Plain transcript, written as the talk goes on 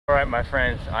All right, my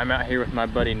friends, I'm out here with my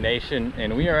buddy Nation,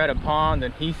 and we are at a pond,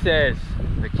 and he says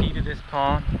the key to this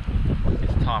pond is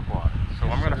top water. So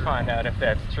I'm gonna find out if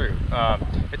that's true.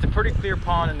 It's a pretty clear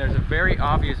pond, and there's a very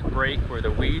obvious break where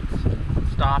the weeds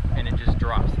stop and it just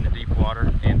drops into deep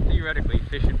water. And theoretically,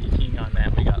 fish should be keying on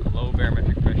that. We got low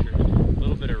barometric pressure, a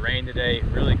little bit of rain today,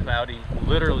 really cloudy,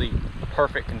 literally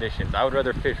perfect conditions. I would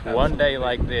rather fish one day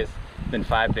like this than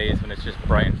 5 days when it's just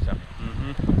bright and sunny.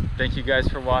 Thank you guys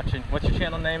for watching. What's your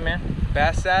channel name, man?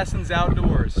 Bassassin's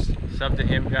Outdoors. Sub to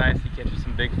him, guys. He catches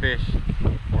some big fish.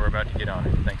 We're about to get on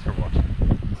it. Thanks for watching.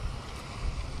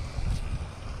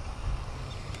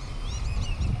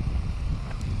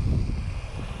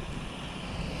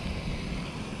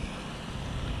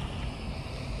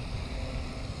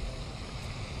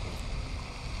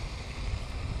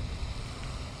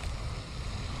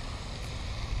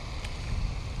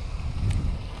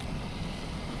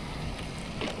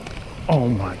 Oh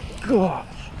my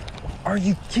gosh, are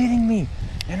you kidding me?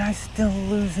 And I still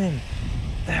lose him.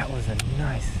 That was a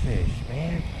nice fish,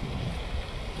 man.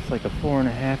 It's like a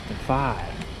 4.5 to 5.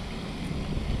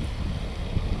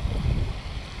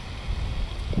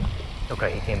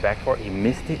 Okay, he came back for it. He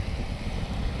missed it.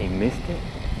 He missed it.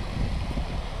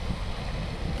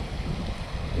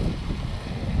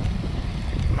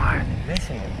 Why are they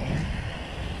missing it, man?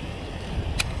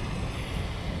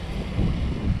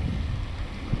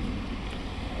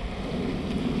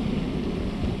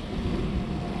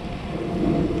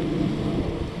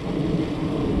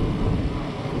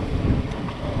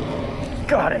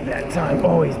 Got him that time.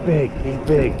 Oh, he's big. He's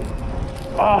big.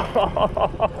 Oh,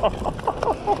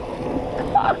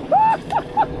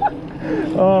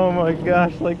 oh my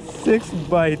gosh, like 6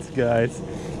 bites, guys.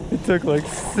 It took like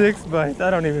 6 bites. I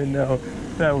don't even know.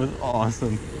 That was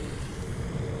awesome.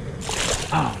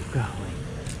 Oh, golly.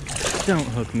 Don't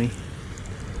hook me.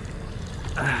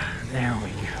 There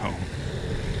we go.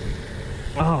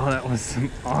 Oh, that was some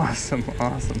awesome,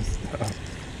 awesome stuff.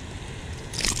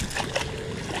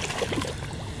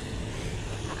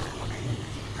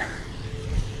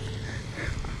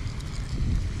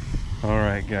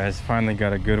 Alright guys, finally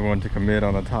got a good one to commit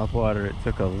on the top water. It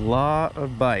took a lot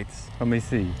of bites. Let me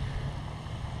see.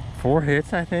 4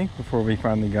 hits, I think, before we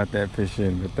finally got that fish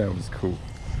in, but that was cool.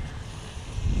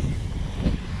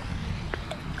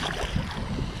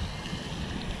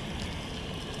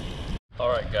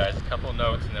 Alright guys, a couple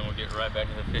notes and then we'll get right back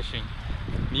to the fishing.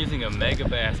 I'm using a Mega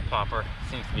Bass popper.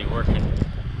 Seems to be working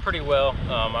pretty well.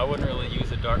 I wouldn't really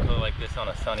use a dark color like this on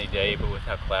a sunny day, but with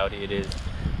how cloudy it is,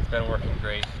 been working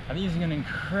great. I'm using an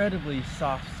incredibly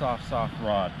soft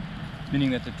rod, meaning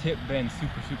that the tip bends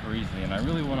super easily, and I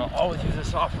really want to always use a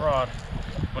soft rod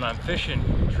when I'm fishing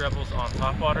trebles on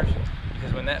top waters,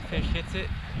 because when that fish hits it,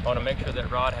 I want to make sure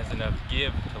that rod has enough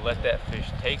give to let that fish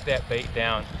take that bait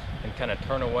down and kind of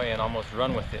turn away and almost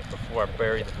run with it before I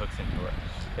bury the hooks into it.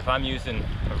 If I'm using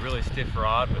a really stiff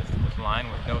rod with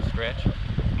line with no stretch,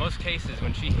 most cases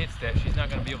when she hits that, she's not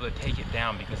going to be able to take it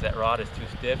down because that rod is too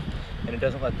stiff and it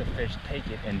doesn't let the fish take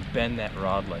it and bend that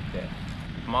rod like that.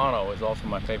 Mono is also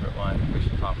my favorite line to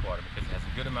fish in top water because it has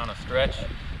a good amount of stretch,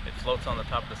 it floats on the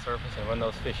top of the surface, and when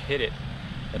those fish hit it,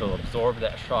 it'll absorb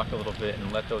that shock a little bit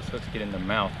and let those hooks get in the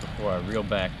mouth before I reel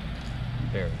back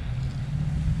and bury.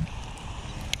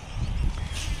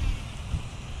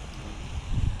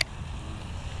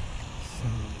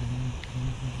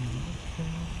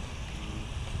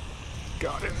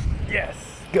 Got it. Yes.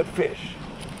 Good fish.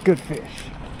 Good fish.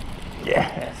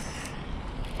 Yes.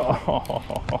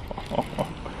 Oh,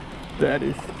 that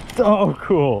is so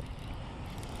cool.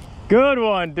 Good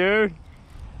one, dude.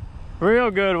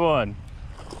 Real good one.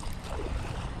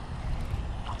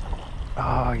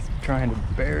 Oh, he's trying to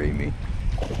bury me.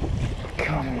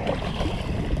 Come on.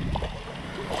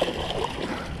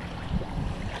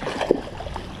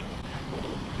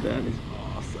 That is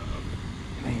awesome.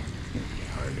 Man, it's gonna be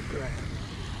hard to grab.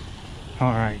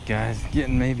 All right, guys,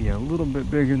 getting maybe a little bit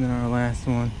bigger than our last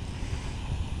one.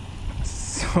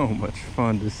 So much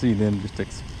fun to see them just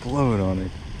explode on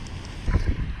it.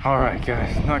 All right,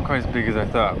 guys, not quite as big as I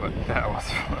thought, but that was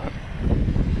fun.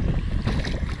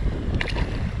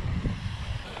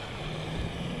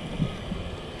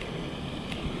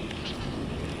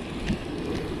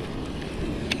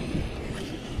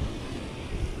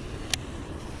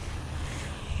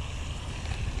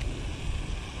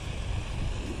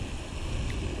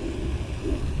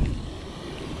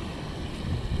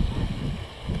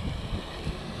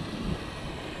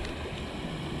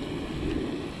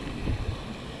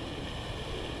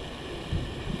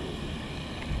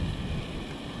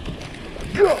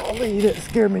 Golly, that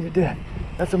scared me to death.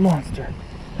 That's a monster.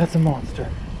 That's a monster.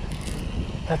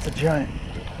 That's a giant.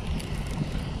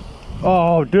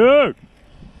 Oh, dude.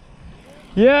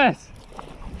 Yes.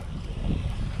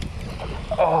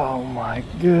 Oh my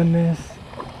goodness.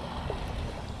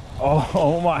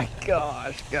 Oh my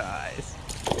gosh, guys.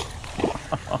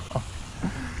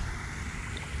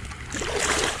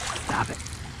 Stop it.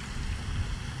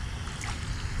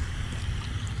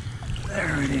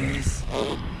 There it is.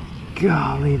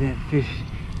 Golly, that fish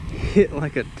hit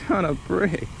like a ton of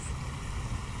bricks.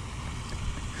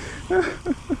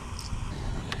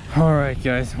 All right,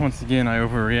 guys, once again, I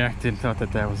overreacted. Thought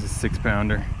that was a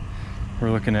 6-pounder.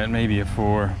 We're looking at maybe a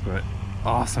 4, but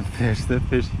awesome fish. That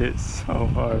fish hit so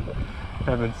hard.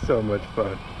 Having so much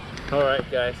fun. All right,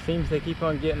 guys, seems they keep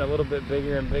on getting a little bit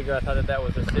bigger and bigger. I thought that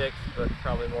was a 6, but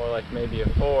probably more like maybe a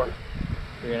 4.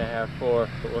 3.5, 4,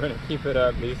 but we're gonna keep it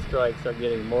up. These strikes are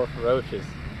getting more ferocious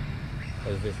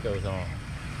as this goes on.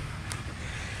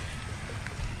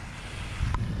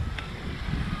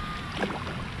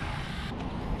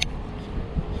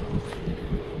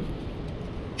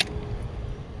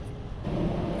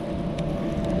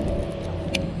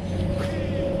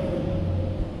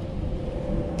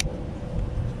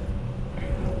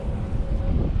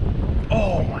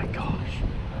 Oh my gosh.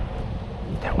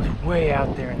 That was way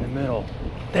out there in the middle.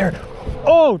 There.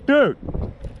 Oh, dude.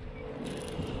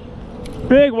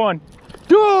 Big one.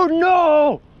 Dude,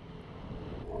 no.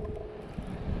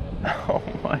 Oh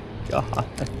my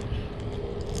God.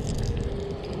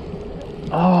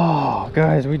 Oh,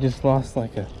 guys, we just lost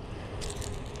like a,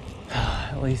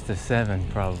 at least a 7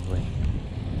 probably.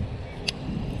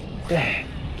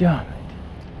 Dadgummit.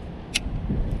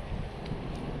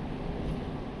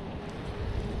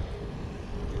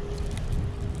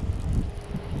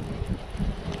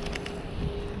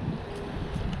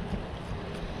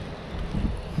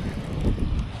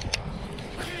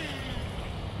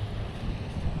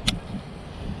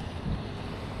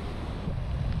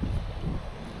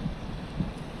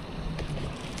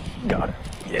 Got it.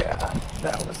 Yeah,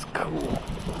 that was cool.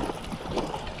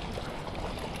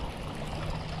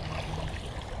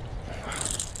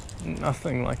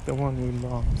 Nothing like the one we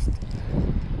lost.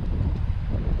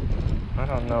 I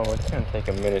don't know, it's gonna take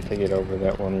a minute to get over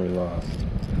that one we lost.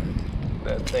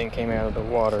 That thing came out of the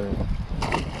water.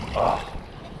 Oh.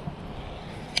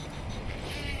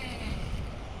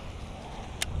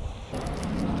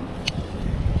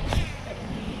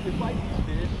 It's like these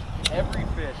fish, every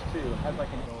fish too, has like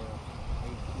an 8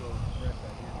 kilo stress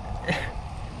right here.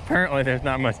 Apparently there's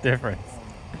not much difference.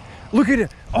 Look at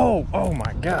it. Oh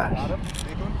my gosh.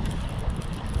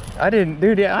 I didn't,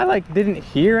 dude, I like didn't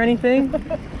hear anything.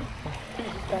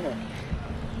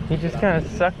 He just kind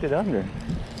of sucked it under.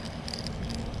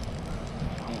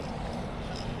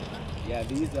 Yeah,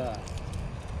 these,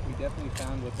 we definitely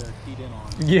found what they're keyed in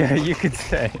on. Yeah, you could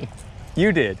say.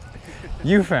 You did.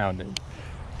 You found it.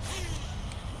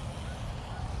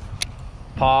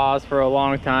 Pause for a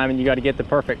long time and you got to get the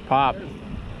perfect pop.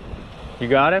 You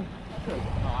got him?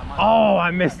 Oh,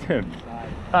 I missed him.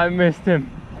 I missed him.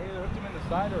 I either hooked him in the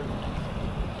side or...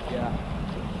 Yeah.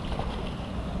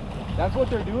 That's what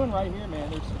they're doing right here, man.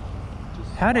 They're just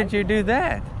How did you do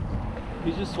that?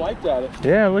 He just swiped at it.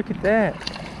 Yeah, look at that.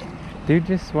 Dude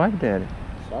just swiped at it.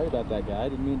 Sorry about that, guy. I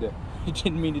didn't mean to. He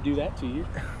didn't mean to do that to you.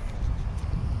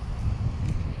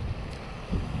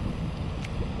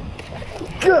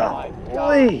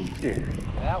 Golly, dude.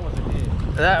 That was a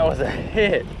hit. That was a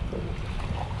hit.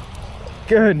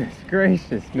 Goodness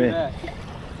gracious, man.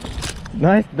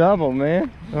 Nice double,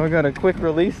 man. Oh, I got a quick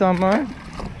release on mine.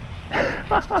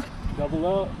 Double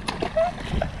up.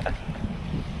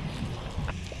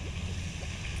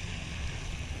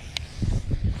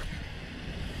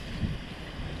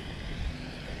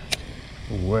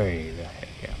 Way the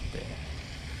heck out there.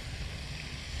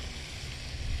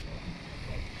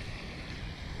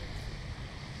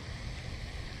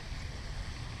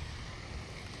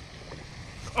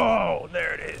 Oh,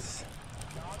 there it is.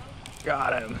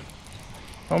 Got him.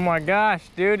 Oh my gosh,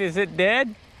 dude, is it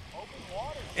dead? Open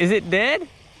water. Is it dead?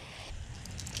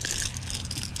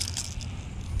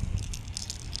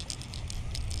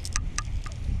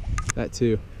 That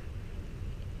too.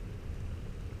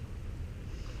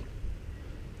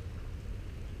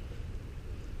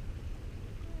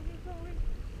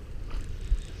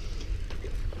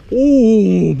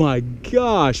 Oh my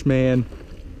gosh, man.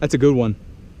 That's a good one.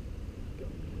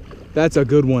 That's a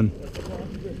good one.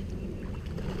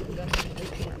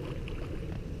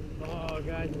 Oh,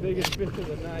 guys, biggest fish of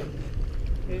the night.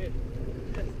 Hit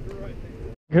just right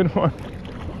there. Good one.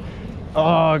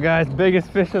 Oh, guys,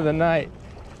 biggest fish of the night.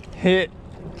 Hit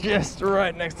just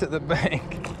right next to the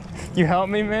bank. You help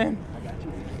me, man? I got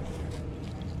you.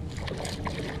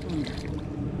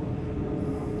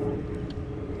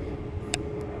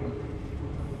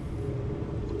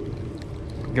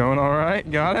 Going all right?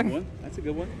 Got him? That's a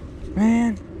good one.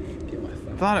 Man,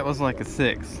 thought it was like a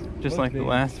 6, just like the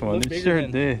last one. It sure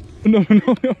did. No.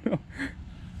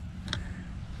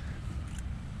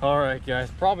 All right,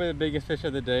 guys, probably the biggest fish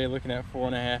of the day, looking at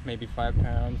 4.5, maybe 5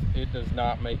 pounds. It does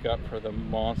not make up for the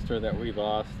monster that we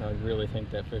lost. I really think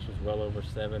that fish was well over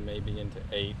 7, maybe into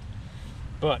 8.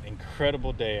 But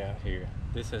incredible day out here.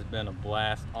 This has been a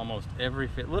blast. Almost every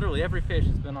fish, literally every fish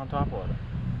has been on topwater.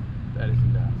 That is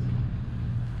nuts.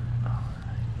 All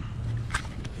right.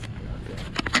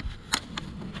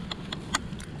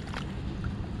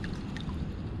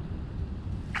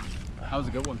 That was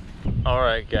a good one. All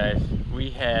right, guys,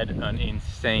 we had an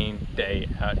insane day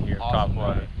out here at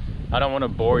topwater. I don't want to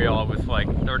bore y'all with like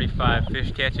 35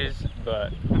 fish catches,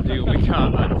 but dude, we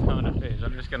caught a ton of fish.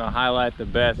 I'm just gonna highlight the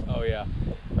best. Oh yeah.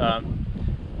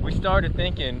 We started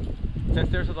thinking, since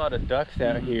there's a lot of ducks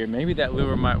out here, maybe that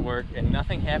lure might work, and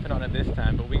nothing happened on it this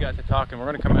time, but we got to talking. We're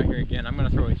gonna come out here again. I'm gonna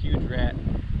throw a huge rat.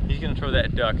 He's gonna throw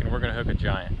that duck, and we're gonna hook a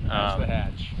giant. Match the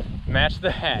hatch. Match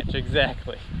the hatch,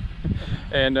 exactly.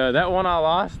 And that one I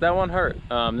lost, that one hurt.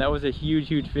 That was a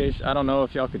huge fish. I don't know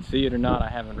if y'all could see it or not. I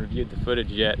haven't reviewed the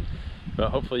footage yet, but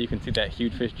hopefully you can see that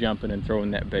huge fish jumping and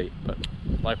throwing that bait. But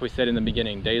like we said in the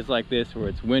beginning, days like this where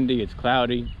it's windy, it's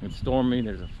cloudy, it's stormy,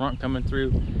 there's a front coming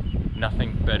through,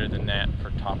 nothing better than that for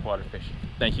topwater fishing.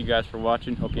 Thank you guys for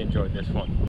watching. Hope you enjoyed this one.